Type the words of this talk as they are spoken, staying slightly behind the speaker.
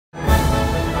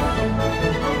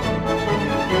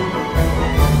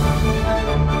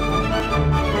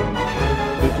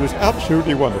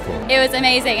absolutely wonderful. It was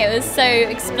amazing. It was so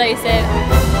explosive.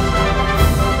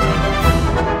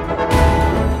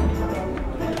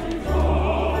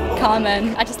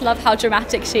 Carmen, I just love how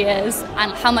dramatic she is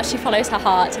and how much she follows her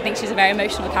heart. I think she's a very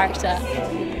emotional character.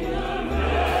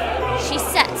 She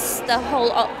sets the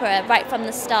whole opera right from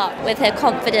the start with her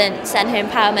confidence and her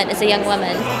empowerment as a young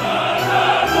woman.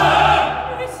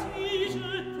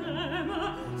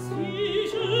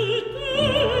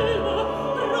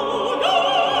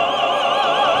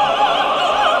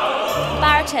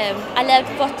 Baritone, I loved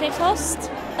Votte Toast,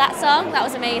 that song, that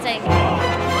was amazing.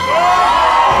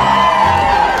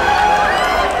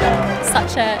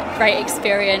 Such a great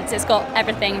experience. It's got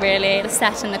everything really, the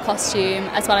set and the costume,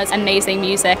 as well as amazing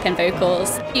music and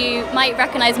vocals. You might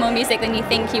recognise more music than you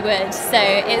think you would, so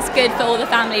it's good for all the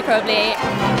family probably.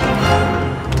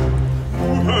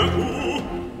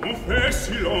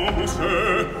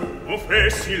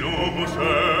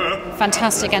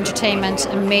 Fantastic entertainment,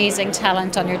 amazing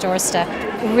talent on your doorstep.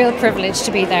 Real privilege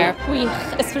to be there.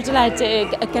 Gwych,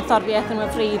 ysbrydoledig, y gerddoriaeth yn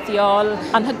wreiddiol,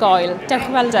 anhygoel. Dewch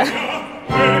i weld e.